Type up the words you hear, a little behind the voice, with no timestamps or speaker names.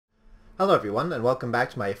Hello everyone, and welcome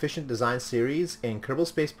back to my efficient design series in Kerbal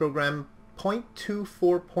Space Program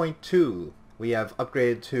 0.24.2. We have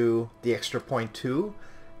upgraded to the extra 0.2,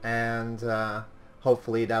 and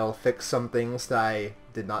hopefully that'll fix some things that I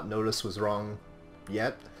did not notice was wrong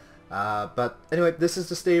yet. But anyway, this is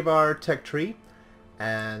the state of our tech tree,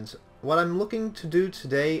 and what I'm looking to do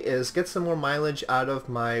today is get some more mileage out of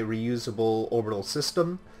my reusable orbital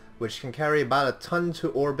system, which can carry about a ton to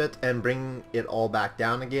orbit and bring it all back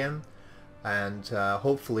down again. And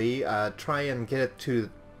hopefully try and get it to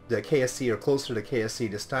the KSC or closer to KSC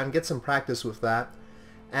this time, get some practice with that.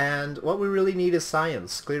 And what we really need is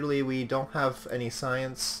science. Clearly we don't have any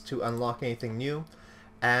science to unlock anything new,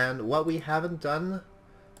 and what we haven't done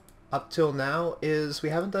up till now is we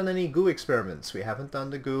haven't done any Goo experiments. We haven't done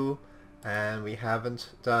the Goo, and we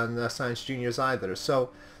haven't done the Science Juniors either. So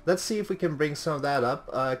let's see if we can bring some of that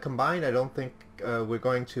up. Combined, I don't think we're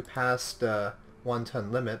going to pass the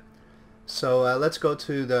 1-ton limit. So let's go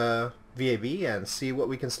to the VAB and see what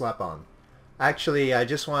we can slap on. Actually, I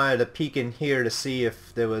just wanted to peek in here to see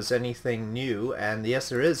if there was anything new, and yes,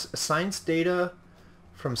 there is. Science data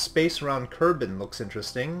from space around Kerbal looks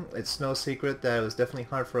interesting. It's no secret that it was definitely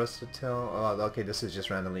hard for us to tell. Oh, okay, this is just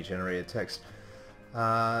randomly generated text.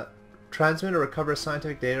 Transmit or recover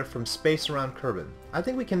scientific data from space around Kerbal. I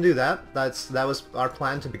think we can do that. That was our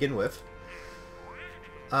plan to begin with.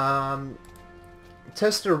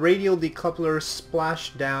 Test a radial decoupler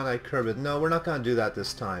splashdown at Kerbal. No, we're not going to do that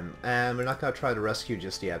this time, and we're not going to try to rescue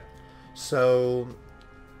just yet. So,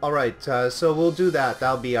 alright, so we'll do that.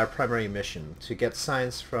 That'll be our primary mission, to get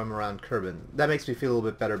science from around Kerbal. That makes me feel a little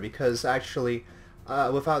bit better, because actually,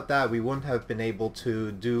 without that, we wouldn't have been able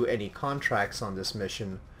to do any contracts on this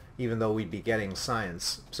mission, even though we'd be getting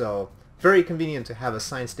science. So, very convenient to have a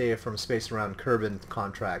science data from space around Kerbal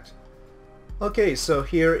contract. Okay, so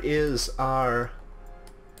here is our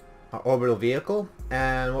orbital vehicle,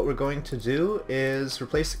 and what we're going to do is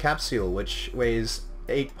replace the capsule, which weighs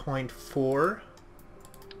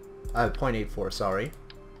 0.84, sorry.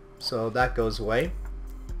 So that goes away.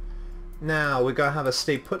 Now we're gonna have a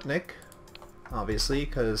stay putnik, obviously,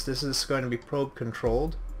 because this is going to be probe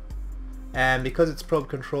controlled, and because it's probe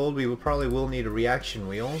controlled, we probably will need a reaction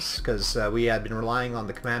wheels, because we had been relying on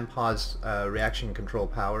the command pod's reaction control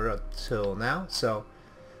power until now. So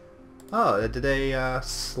oh, did they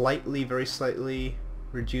very slightly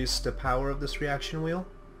reduce the power of this reaction wheel?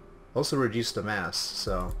 Also reduce the mass,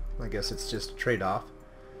 so I guess it's just a trade-off.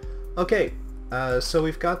 Okay, so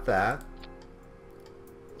we've got that.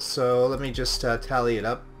 So let me just tally it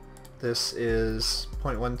up. This is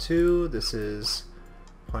 0.12, this is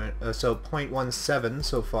 0.17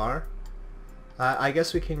 so far. I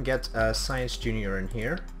guess we can get Science Junior in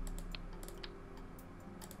here.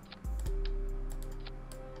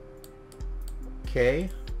 Okay,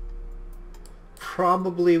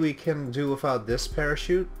 probably we can do without this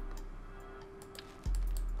parachute.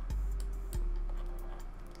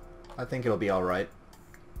 I think it'll be alright.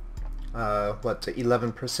 What,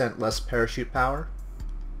 11% less parachute power?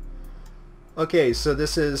 Okay, so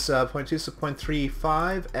this is 0.2, so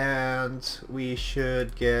 0.35, and we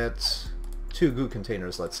should get 2 Goo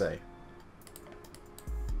containers, let's say.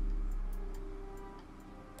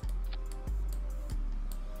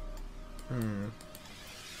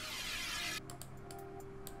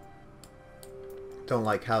 Don't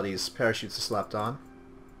like how these parachutes are slapped on.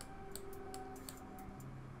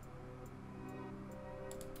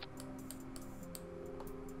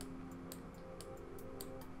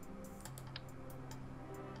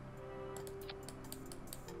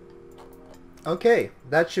 Okay,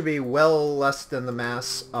 that should be well less than the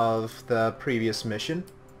mass of the previous mission.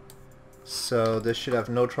 So this should have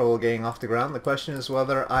no trouble getting off the ground. The question is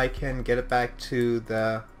whether I can get it back to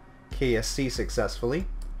the KSC successfully.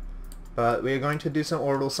 But we're going to do some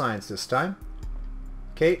orbital science this time.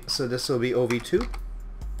 Okay, so this will be OV2.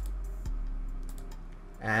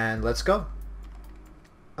 And let's go.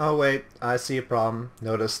 Oh wait, I see a problem.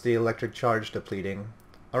 Notice the electric charge depleting.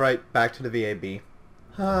 Alright, back to the VAB.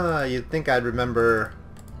 You'd think I'd remember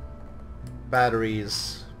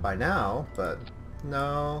batteries by now, but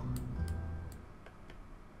no.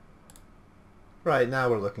 Right, now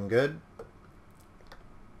we're looking good.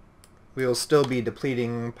 We'll still be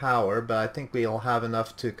depleting power, but I think we'll have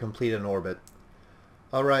enough to complete an orbit.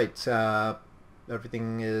 Alright,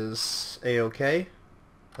 everything is A-okay.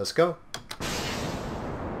 Let's go.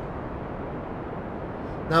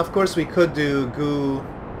 Now of course we could do Goo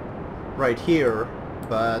right here,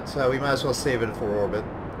 but we might as well save it for orbit.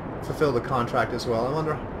 Fulfill the contract as well. I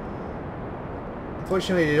wonder...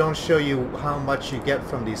 Unfortunately they don't show you how much you get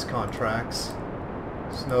from these contracts.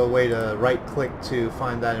 There's no way to right-click to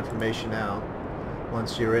find that information out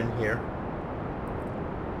once you're in here.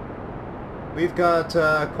 We've got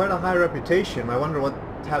quite a high reputation. I wonder what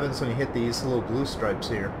happens when you hit these little blue stripes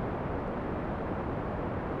here.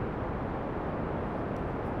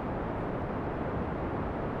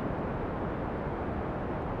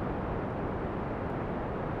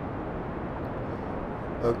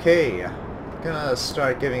 Okay, gonna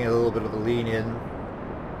start giving it a little bit of a lean in.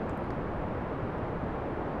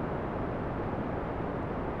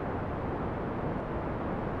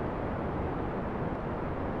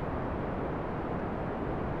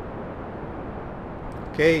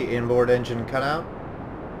 Okay, inboard engine cut out.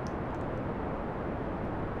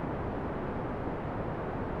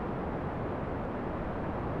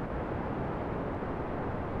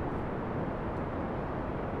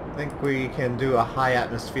 I think we can do a high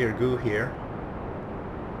atmosphere goo here.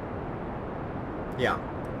 Yeah,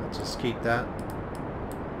 let's just keep that.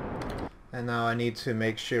 And now I need to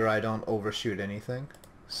make sure I don't overshoot anything.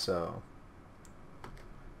 So,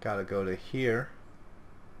 gotta go to here.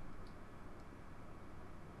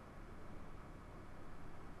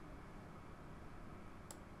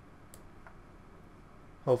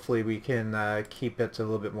 Hopefully we can keep it a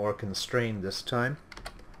little bit more constrained this time,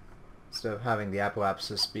 instead of having the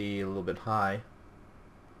apoapsis be a little bit high.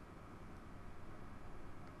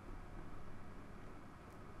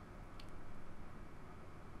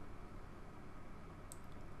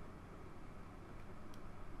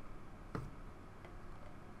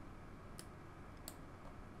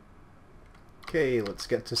 Okay, let's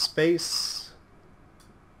get to space.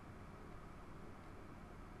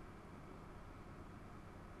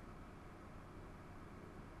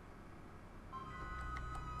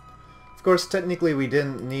 Of course, technically we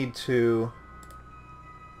didn't need to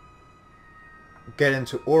get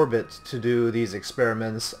into orbit to do these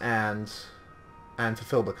experiments and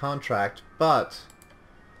fulfill the contract, but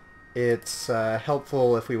it's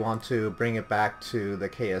helpful if we want to bring it back to the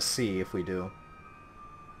KSC if we do.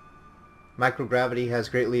 Microgravity has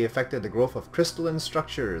greatly affected the growth of crystalline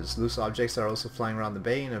structures. Loose objects are also flying around the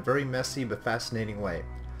bay in a very messy but fascinating way.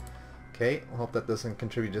 Okay, I hope that doesn't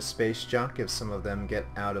contribute to space junk if some of them get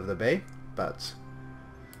out of the bay, but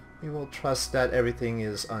we will trust that everything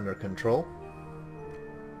is under control.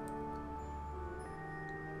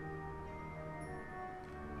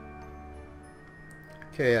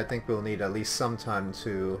 Okay, I think we'll need at least some time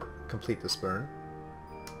to complete this burn.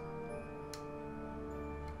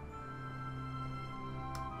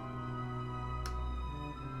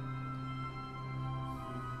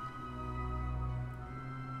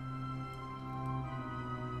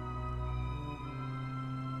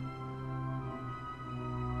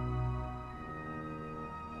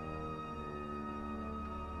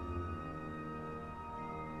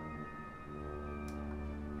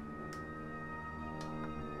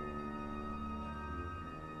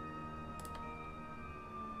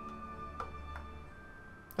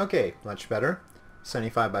 Okay, much better.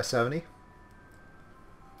 75 by 70.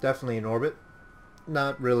 Definitely in orbit.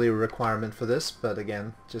 Not really a requirement for this, but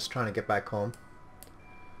again, just trying to get back home.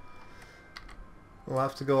 We'll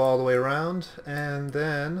have to go all the way around, and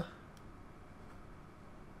then...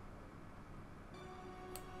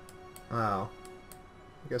 wow.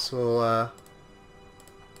 I guess we'll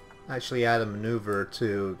actually add a maneuver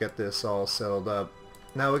to get this all settled up.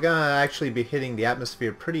 Now we're gonna actually be hitting the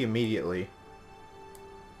atmosphere pretty immediately.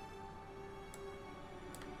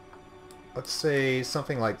 Let's say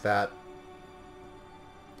something like that.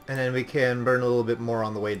 And then we can burn a little bit more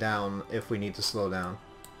on the way down if we need to slow down.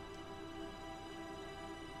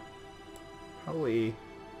 Probably...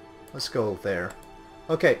 let's go there.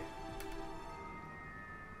 Okay.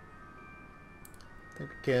 I think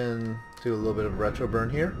we can do a little bit of retro burn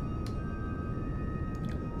here.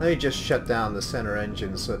 Let me just shut down the center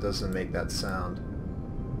engine so it doesn't make that sound.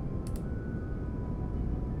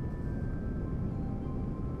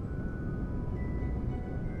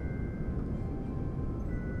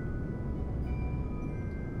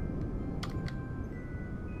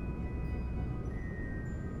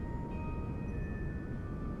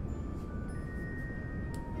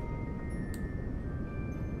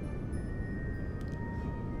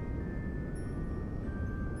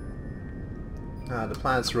 The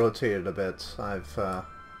planet's rotated a bit.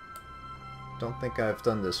 Don't think I've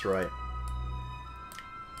done this right.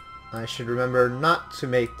 I should remember not to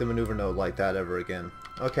make the maneuver node like that ever again.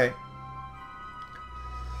 Okay.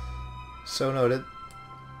 So noted.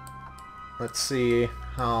 Let's see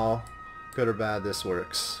how good or bad this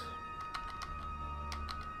works.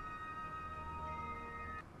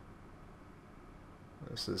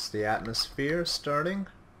 This is the atmosphere starting.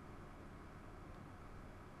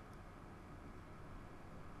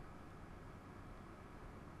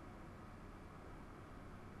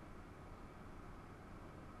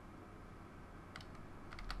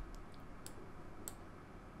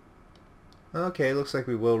 Okay, looks like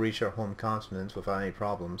we will reach our home continent without any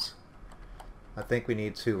problems. I think we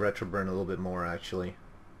need to retroburn a little bit more, actually.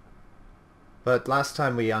 But last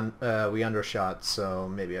time we undershot, so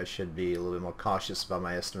maybe I should be a little bit more cautious about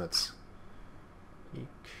my estimates. Eek.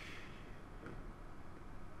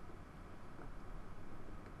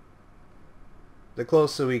 The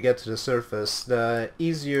closer we get to the surface, the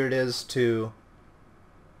easier it is to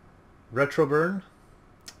retroburn,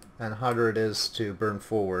 and harder it is to burn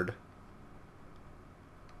forward.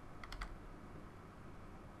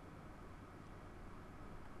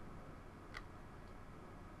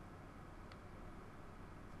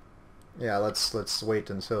 Yeah, let's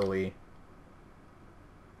wait until we...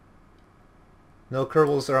 No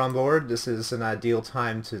Kerbals are on board. This is an ideal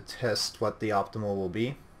time to test what the optimal will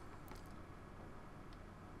be.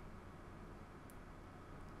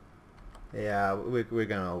 Yeah, we're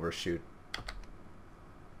gonna overshoot.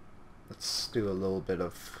 Let's do a little bit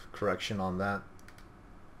of correction on that.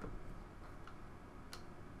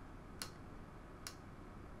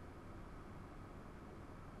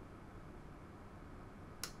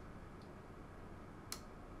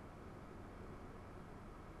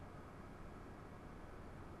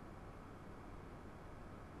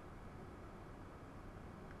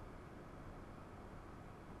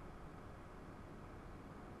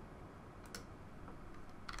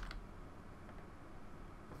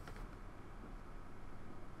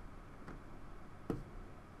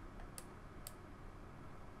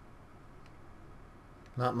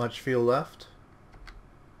 Not much fuel left.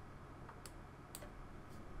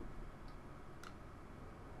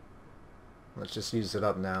 Let's just use it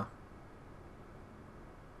up now.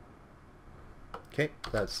 Okay,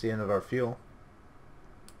 that's the end of our fuel.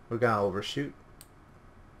 We're gonna overshoot.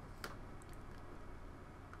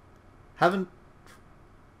 Haven't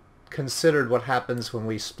considered what happens when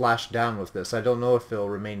we splash down with this. I don't know if it'll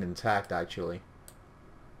remain intact, actually.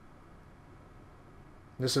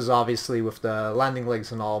 This is obviously with the landing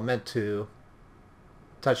legs and all meant to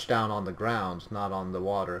touch down on the ground, not on the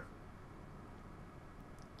water.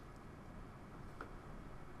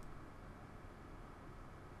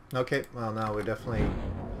 Okay, well now we're definitely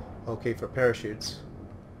okay for parachutes.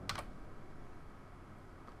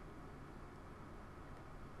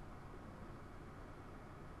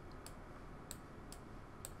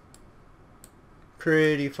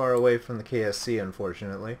 Pretty far away from the KSC,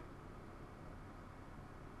 unfortunately.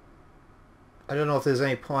 I don't know if there's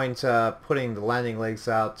any point putting the landing legs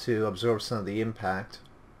out to absorb some of the impact.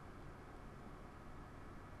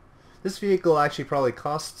 This vehicle actually probably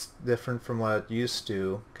costs different from what it used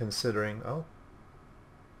to, considering... Oh.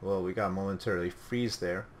 Well, we got momentarily freeze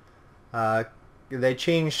there. They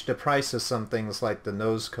changed the price of some things like the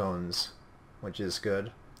nose cones, which is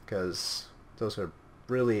good, because those are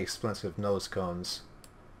really expensive nose cones.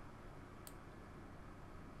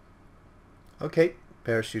 Okay,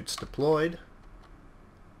 parachutes deployed.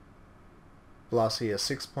 Velocity of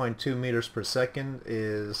 6.2 meters per second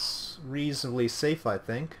is reasonably safe, I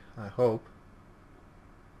think. I hope.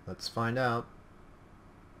 Let's find out.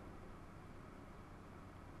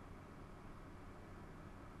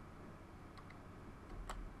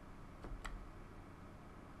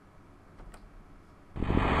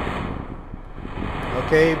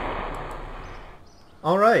 Okay.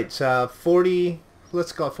 Alright, 40,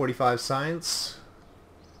 let's call it 45 science.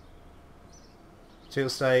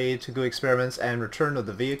 Study to Goo experiments and return of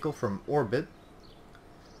the vehicle from orbit.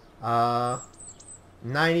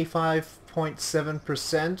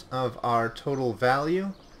 95.7% of our total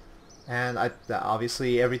value, and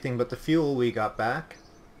obviously everything but the fuel we got back.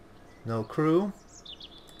 No crew.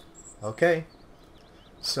 Okay,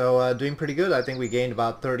 so doing pretty good. I think we gained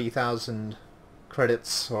about 30,000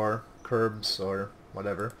 credits or Kerbs or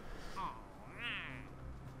whatever.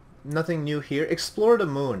 Nothing new here. Explore the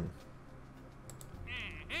moon.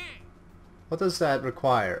 What does that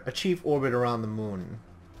require? Achieve orbit around the moon.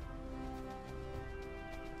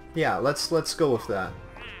 Yeah, let's go with that.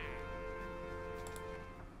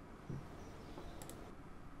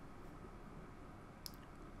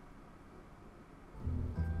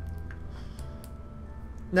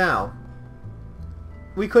 Now,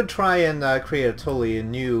 we could try and create a totally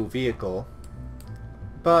new vehicle,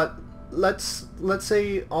 but let's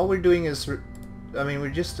say all we're doing is we're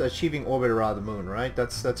just achieving orbit around the moon, right?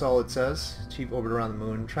 That's all it says. Achieve orbit around the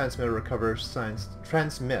moon. Transmit or recover science.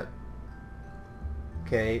 Transmit.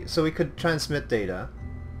 Okay, so we could transmit data.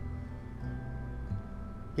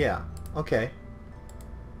 Yeah, okay.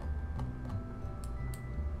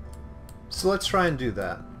 So let's try and do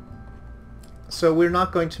that. So we're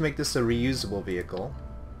not going to make this a reusable vehicle.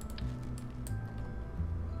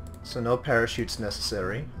 So no parachutes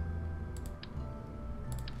necessary.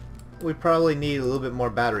 We probably need a little bit more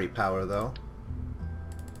battery power though.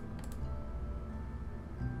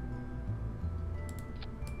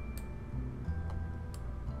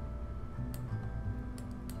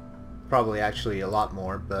 Probably actually a lot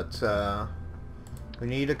more, but we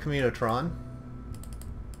need a commutotron.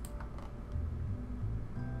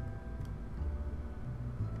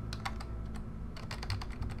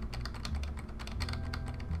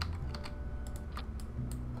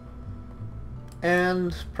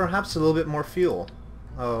 And perhaps a little bit more fuel.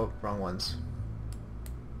 Oh, wrong ones.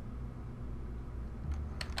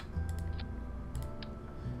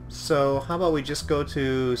 So how about we just go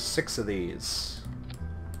to 6 of these?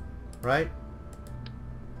 Right?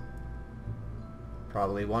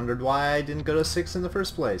 Probably wondered why I didn't go to 6 in the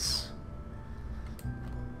first place.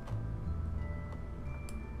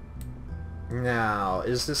 Now,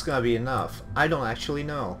 is this gonna be enough? I don't actually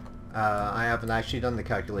know. I haven't actually done the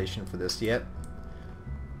calculation for this yet.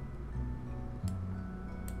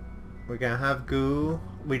 We're gonna have Goo.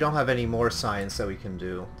 We don't have any more science that we can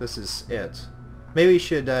do. This is it. Maybe we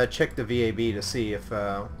should check the VAB to see if...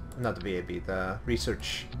 not the VAB, the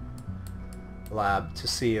research lab, to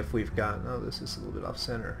see if we've got... Oh, this is a little bit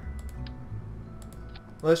off-center.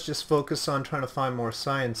 Let's just focus on trying to find more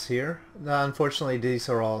science here. Unfortunately, these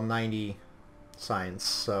are all 90 science,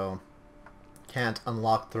 so can't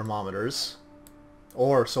unlock thermometers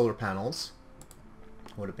or solar panels.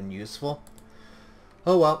 Would have been useful.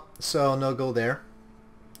 Oh well, so no go there.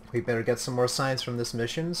 We better get some more science from this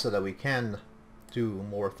mission so that we can do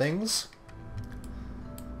more things.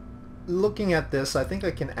 Looking at this, I think I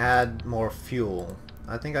can add more fuel.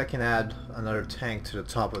 I think I can add another tank to the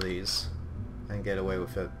top of these and get away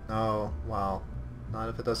with it. Oh, well, not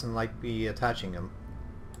if it doesn't like me attaching them.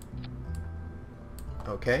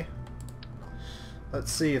 Okay.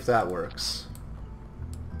 Let's see if that works.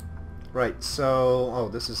 Right, so... Oh,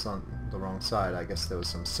 this is on the wrong side. I guess there was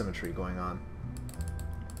some symmetry going on.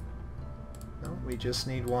 No, we just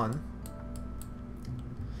need one.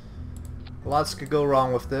 Lots could go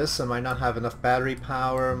wrong with this. I might not have enough battery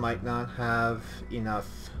power, might not have enough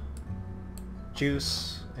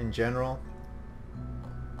juice in general.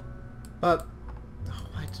 But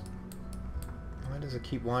why does it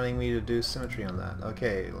keep wanting me to do symmetry on that?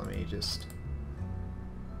 Okay, let me just...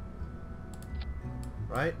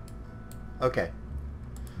 Right? Okay.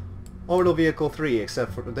 Orbital Vehicle 3,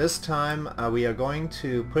 except for this time we are going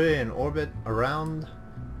to put it in orbit around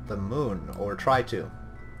the moon, or try to.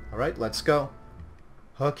 Alright, let's go.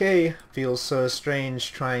 Okay, feels so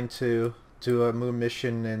strange trying to do a moon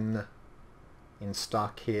mission in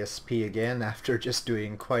stock KSP again after just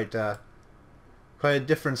doing quite a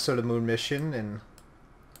different sort of moon mission in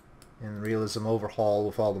Realism Overhaul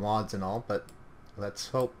with all the mods and all, but let's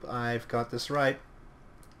hope I've got this right.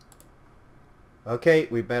 Okay,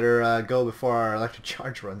 we better go before our electric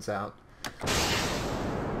charge runs out.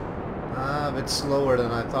 A bit slower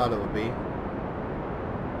than I thought it would be.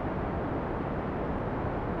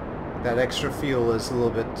 That extra fuel is a little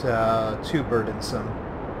bit too burdensome.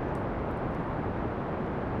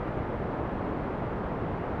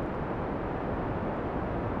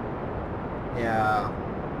 Yeah,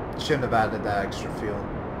 shouldn't have added that extra fuel.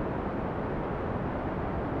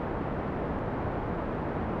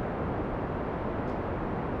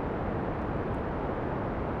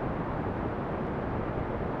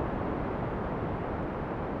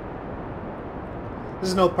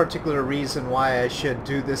 There's no particular reason why I should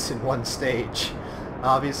do this in one stage.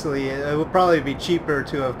 Obviously, it would probably be cheaper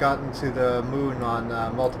to have gotten to the moon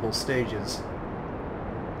on multiple stages.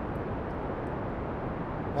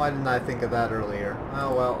 Why didn't I think of that earlier?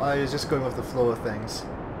 Oh well, I was just going with the flow of things.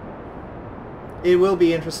 It will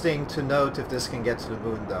be interesting to note if this can get to the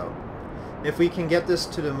moon though. If we can get this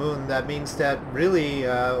to the moon, that means that really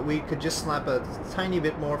we could just slap a tiny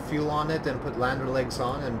bit more fuel on it and put lander legs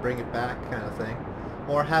on and bring it back, kind of thing.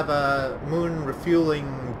 Or have a moon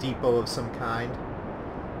refueling depot of some kind,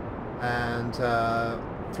 and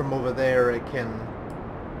from over there it can,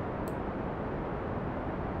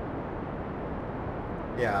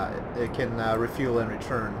 yeah, it can refuel and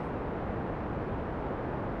return.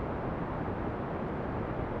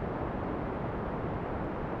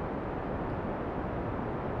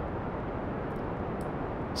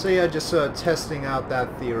 So yeah, just testing out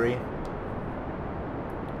that theory.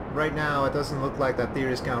 Right now it doesn't look like that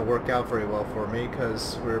theory is going to work out very well for me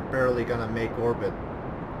because we're barely going to make orbit.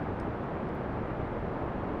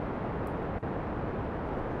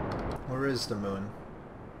 Where is the moon?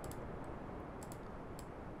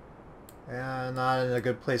 Yeah, not in a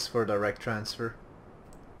good place for direct transfer.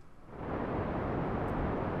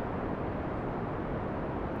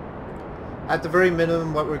 At the very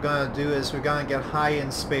minimum, what we're going to do is we're going to get high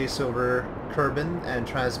in space over Kerbin and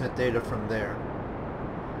transmit data from there.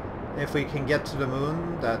 If we can get to the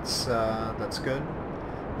moon, that's good.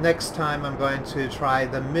 Next time I'm going to try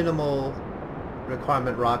the minimal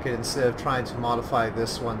requirement rocket instead of trying to modify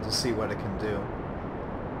this one to see what it can do.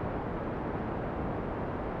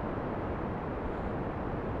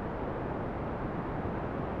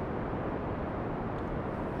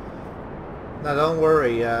 Now don't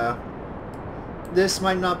worry, this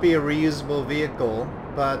might not be a reusable vehicle,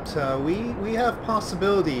 but we have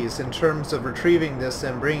possibilities in terms of retrieving this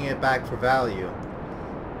and bringing it back for value.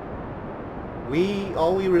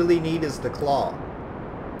 All we really need is the claw.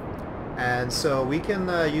 And so we can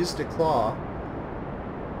use the claw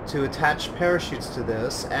to attach parachutes to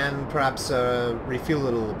this and perhaps refuel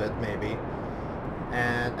it a little bit maybe.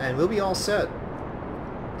 And we'll be all set.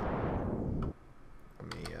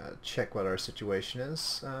 Let me check what our situation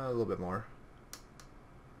is. A little bit more.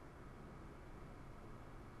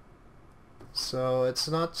 So it's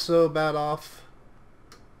not so bad off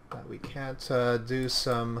that we can't do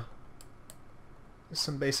some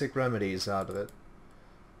basic remedies out of it.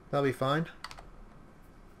 That'll be fine.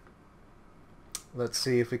 Let's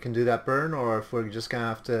see if we can do that burn or if we're just gonna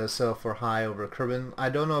have to settle for high over Kerbin. I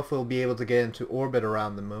don't know if we'll be able to get into orbit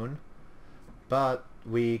around the moon, but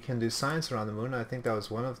we can do science around the moon. I think that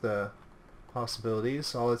was one of the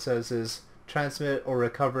possibilities. All it says is transmit or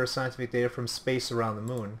recover scientific data from space around the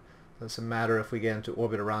moon. Doesn't matter if we get into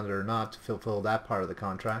orbit around it or not to fulfill that part of the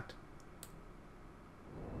contract.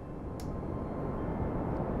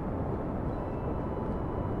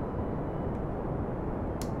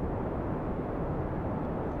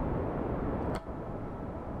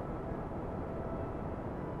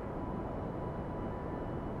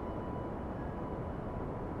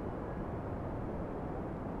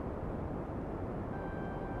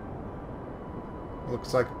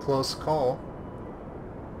 Looks like a close call.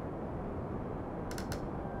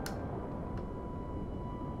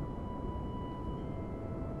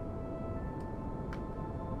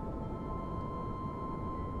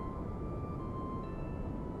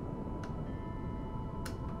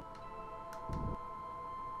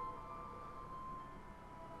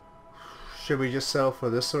 Should we just settle for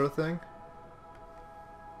this sort of thing?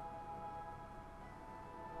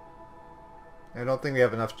 I don't think we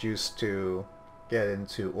have enough juice to get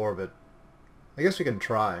into orbit. I guess we can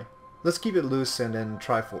try. Let's keep it loose and then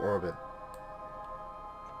try for orbit.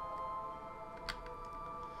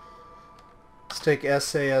 Let's take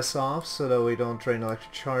SAS off so that we don't drain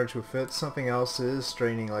electric charge with it. Something else is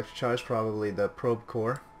draining electric charge, probably the probe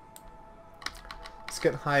core. Let's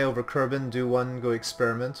get high over Kerbin, do one, go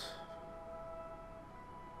experiment.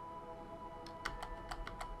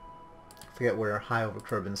 Forget where high over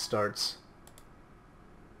Kerbin starts.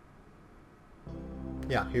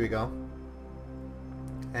 Yeah, here we go.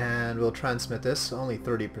 And we'll transmit this, only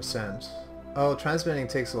 30%. Oh, transmitting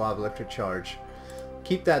takes a lot of electric charge.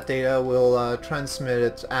 Keep that data, we'll transmit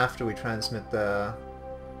it after we transmit the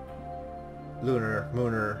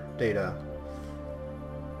lunar data.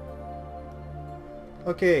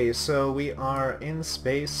 Okay, so we are in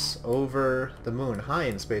space over the moon, high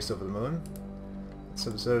in space over the moon. Let's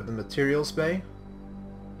observe the materials bay.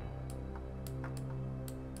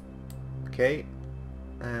 Okay,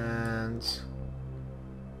 and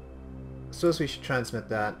I suppose we should transmit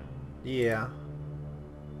that. Yeah.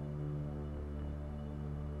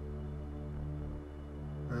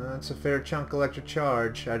 That's a fair chunk of electric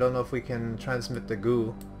charge. I don't know if we can transmit the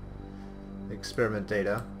Goo experiment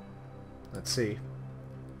data. Let's see.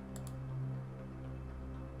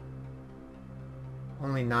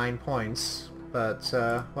 Only 9 points, but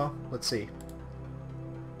well, let's see.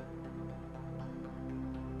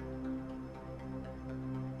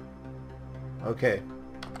 Okay.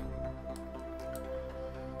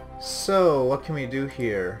 So, what can we do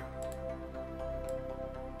here?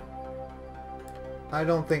 I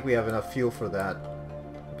don't think we have enough fuel for that.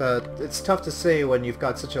 But it's tough to say when you've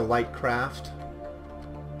got such a light craft.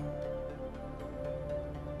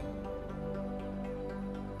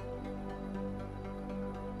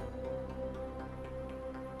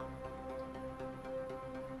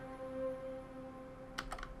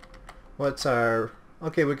 What's our...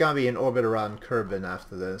 Okay, we're gonna be in orbit around Kerbin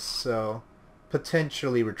after this, so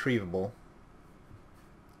potentially retrievable.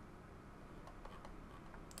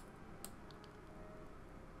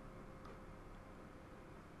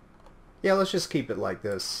 Yeah, let's just keep it like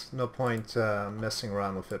this. No point messing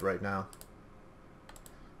around with it right now.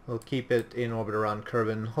 We'll keep it in orbit around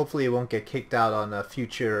Kerbin. Hopefully it won't get kicked out on a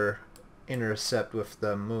future intercept with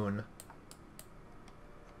the moon.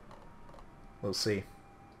 We'll see.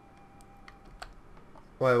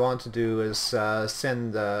 what I want to do is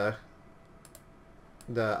send the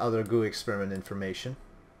other Goo experiment information.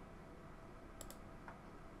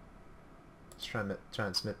 Let's try and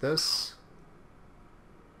transmit this.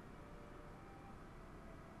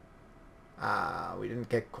 We didn't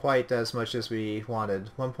get quite as much as we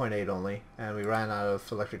wanted, 1.8 only, and we ran out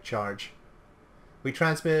of electric charge. We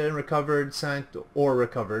transmitted and recovered,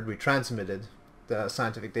 we transmitted the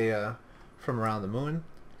scientific data from around the moon.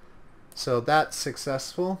 So that's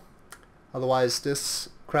successful. Otherwise this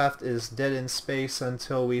craft is dead in space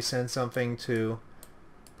until we send something to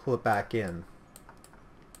pull it back in.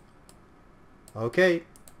 Okay,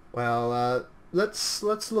 well let's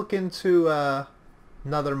look into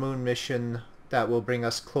another moon mission that will bring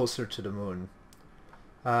us closer to the moon.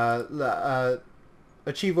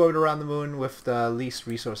 Achieve orbit around the moon with the least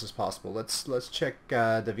resources possible. Let's check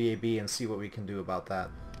the VAB and see what we can do about that.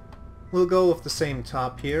 We'll go with the same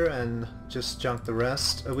top here and just junk the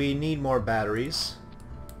rest. We need more batteries.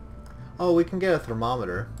 Oh, we can get a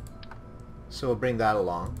thermometer, so we'll bring that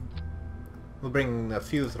along. We'll bring a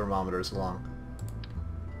few thermometers along.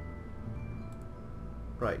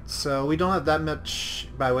 Right, so we don't have that much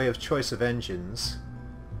by way of choice of engines.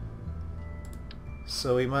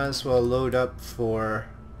 So we might as well load up for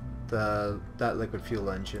that liquid fuel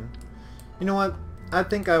engine. You know what? I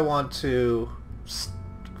think I want to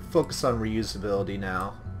focus on reusability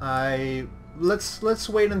now. Let's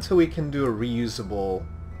wait until we can do a reusable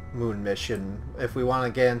moon mission. If we want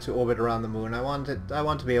to get into orbit around the moon, I want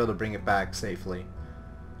to be able to bring it back safely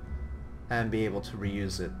and be able to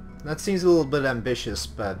reuse it. That seems a little bit ambitious,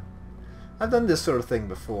 but I've done this sort of thing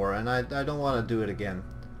before, and I don't want to do it again.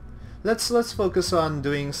 Let's focus on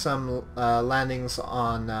doing some landings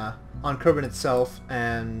on Kerbal itself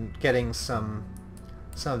and getting some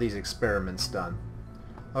of these experiments done.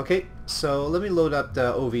 Okay, so let me load up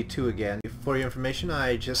the OV2 again. For your information,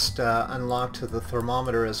 I just unlocked the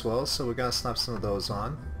thermometer as well, so we're gonna slap some of those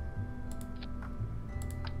on.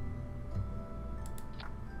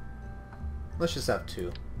 Let's just have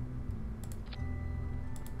 2.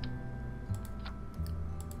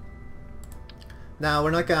 Now,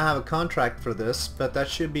 we're not going to have a contract for this, but that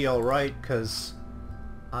should be alright, because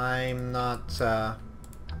I'm not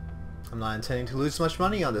intending to lose much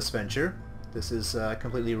money on this venture. This is a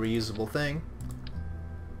completely reusable thing.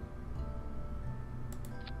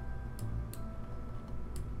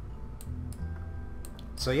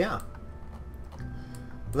 So yeah,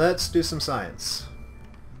 let's do some science.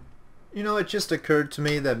 You know, it just occurred to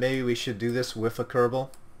me that maybe we should do this with a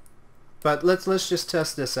Kerbal. But let's just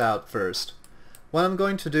test this out first. What I'm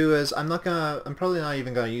going to do is I'm probably not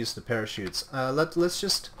even going to use the parachutes. I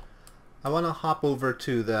want to hop over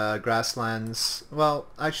to the grasslands. Well,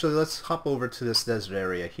 actually, let's hop over to this desert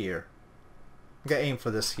area here. I'm going to aim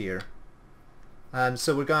for this here.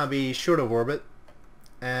 So we're going to be short of orbit,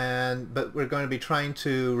 but we're going to be trying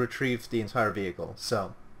to retrieve the entire vehicle.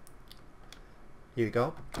 So, here you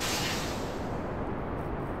go.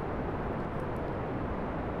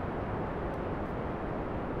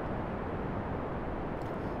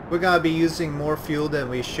 We're going to be using more fuel than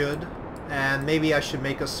we should, and maybe I should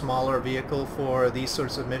make a smaller vehicle for these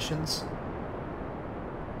sorts of missions.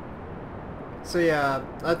 So yeah,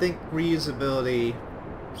 I think reusability,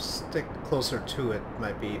 stick closer to it,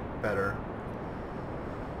 might be better.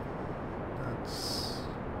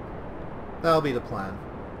 That'll be the plan.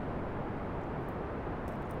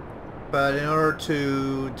 But in order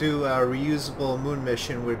to do a reusable moon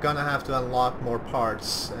mission, we're gonna have to unlock more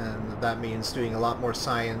parts, and that means doing a lot more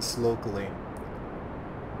science locally.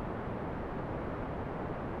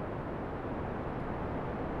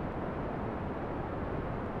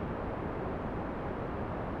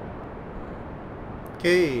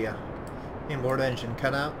 Okay, inboard engine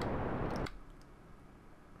cut out.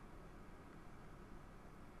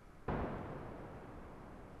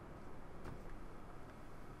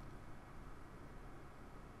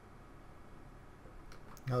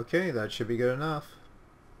 Okay, that should be good enough.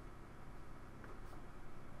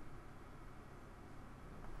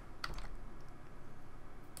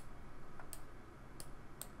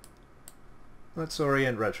 Let's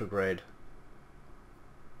orient retrograde.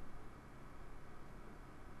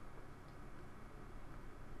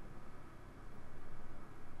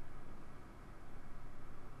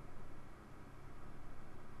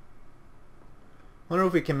 Wonder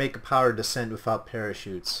if we can make a powered descent without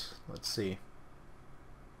parachutes. Let's see.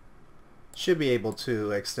 Should be able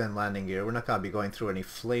to extend landing gear. We're not going to be going through any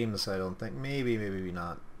flames, I don't think. Maybe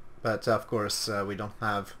not. But of course, we don't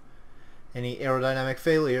have any aerodynamic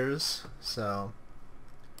failures, so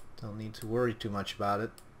don't need to worry too much about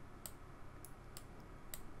it.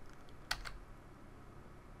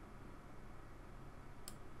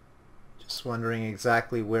 Just wondering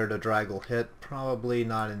exactly where the drag will hit. Probably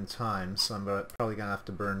not in time, so I'm probably gonna have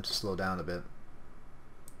to burn to slow down a bit.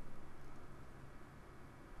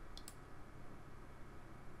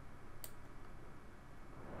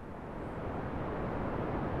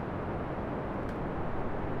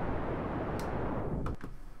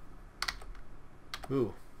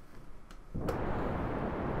 Ooh.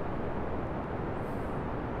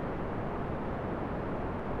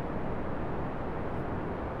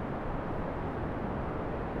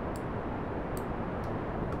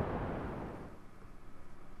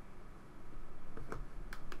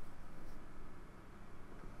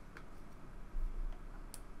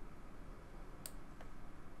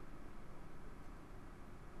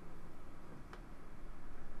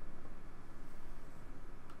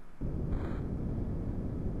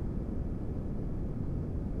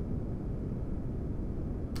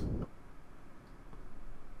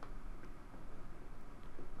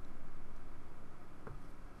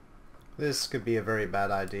 This could be a very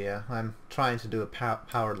bad idea. I'm trying to do a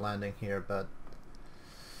powered landing here, but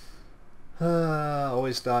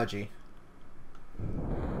always dodgy.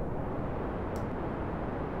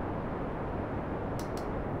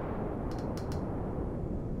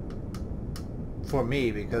 For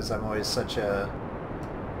me, because I'm always such a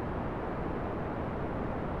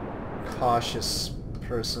cautious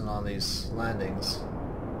person on these landings.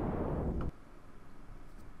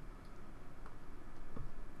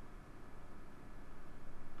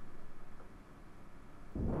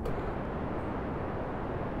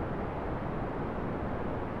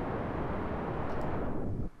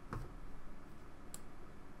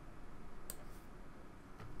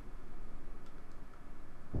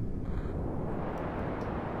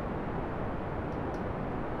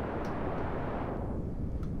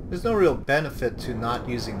 There's no real benefit to not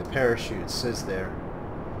using the parachutes, is there?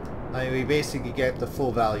 I mean, we basically get the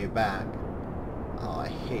full value back. Oh, I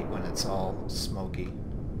hate when it's all smoky.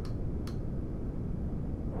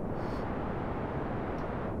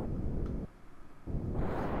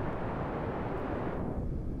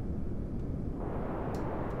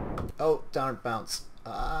 Oh, darn bounce.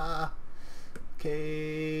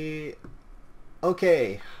 Okay.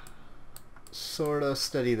 Okay. Sort of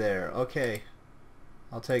steady there. Okay.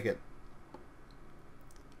 I'll take it.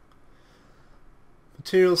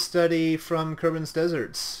 Material study from Kerban's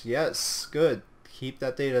deserts. Yes, good. Keep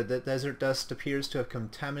that data. The desert dust appears to have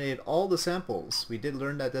contaminated all the samples. We did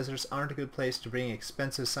learn that deserts aren't a good place to bring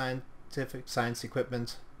expensive science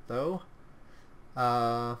equipment, though.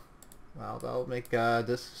 Well, that'll make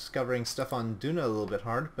discovering stuff on Duna a little bit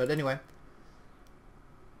hard. But anyway.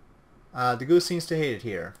 The Goo seems to hate it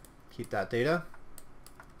here. Keep that data.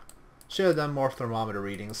 Should have done more thermometer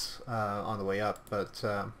readings on the way up, but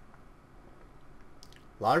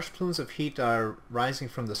large plumes of heat are rising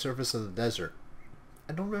from the surface of the desert.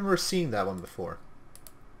 I don't remember seeing that one before.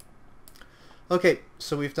 Okay,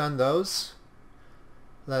 so we've done those.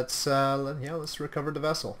 Let's recover the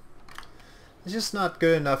vessel. It's just not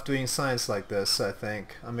good enough doing science like this, I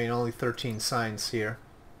think. I mean, only 13 science here.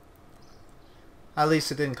 At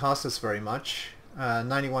least it didn't cost us very much.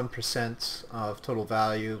 91% of total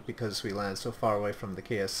value because we landed so far away from the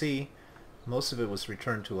KSC. Most of it was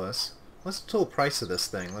returned to us. What's the total price of this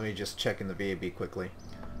thing? Let me just check in the VAB quickly.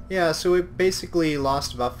 Yeah, so we basically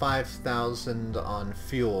lost about 5,000 on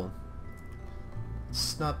fuel.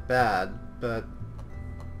 It's not bad, but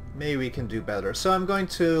maybe we can do better. So I'm going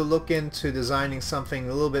to look into designing something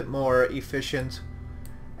a little bit more efficient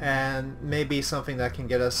and maybe something that can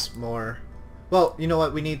get us more... Well, you know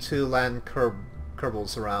what? We need to land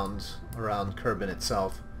Kerbals around Kerbin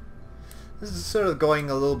itself. This is sort of going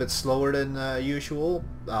a little bit slower than usual.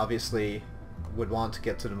 Obviously would want to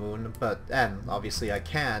get to the moon, and obviously I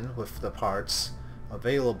can with the parts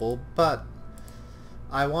available, but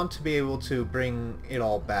I want to be able to bring it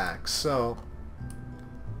all back, so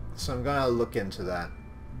I'm gonna look into that.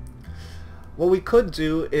 What we could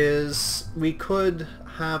do is we could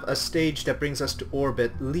have a stage that brings us to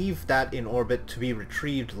orbit, leave that in orbit to be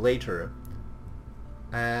retrieved later.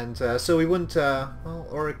 And so we wouldn't, well,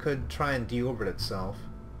 or it could try and deorbit itself.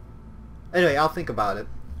 Anyway, I'll think about it.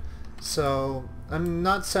 So, I'm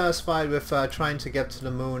not satisfied with trying to get to the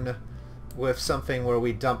moon with something where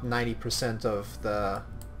we dump 90% of the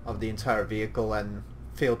entire vehicle and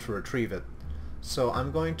fail to retrieve it. So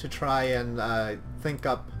I'm going to try and think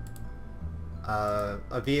up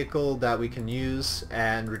a vehicle that we can use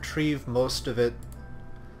and retrieve most of it.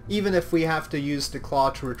 Even if we have to use the claw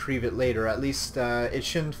to retrieve it later, at least it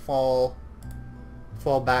shouldn't fall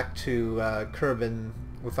back to Kerbin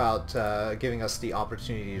without giving us the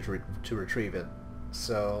opportunity to retrieve it.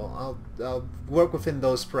 So I'll work within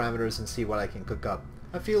those parameters and see what I can cook up.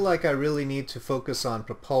 I feel like I really need to focus on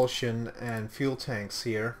propulsion and fuel tanks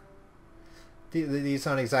here. These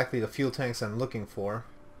aren't exactly the fuel tanks I'm looking for.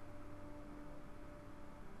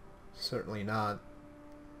 Certainly not.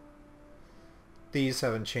 These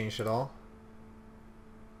haven't changed at all.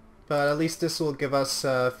 But at least this will give us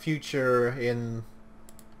future in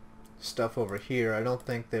stuff over here. I don't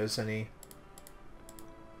think there's any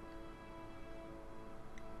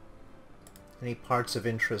parts of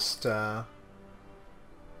interest that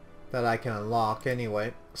I can unlock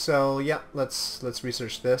anyway. So yeah, let's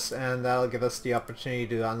research this, and that'll give us the opportunity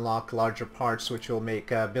to unlock larger parts, which will make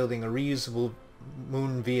building a reusable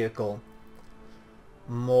moon vehicle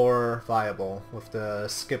more viable with the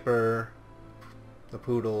skipper, the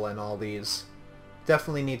poodle, and all these.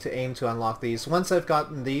 Definitely need to aim to unlock these. Once I've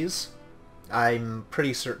gotten these, I'm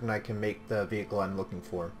pretty certain I can make the vehicle I'm looking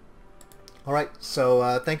for. Alright,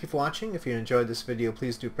 so thank you for watching. If you enjoyed this video,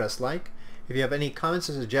 please do press like. If you have any comments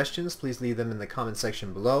or suggestions, please leave them in the comment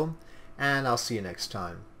section below, and I'll see you next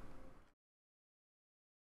time.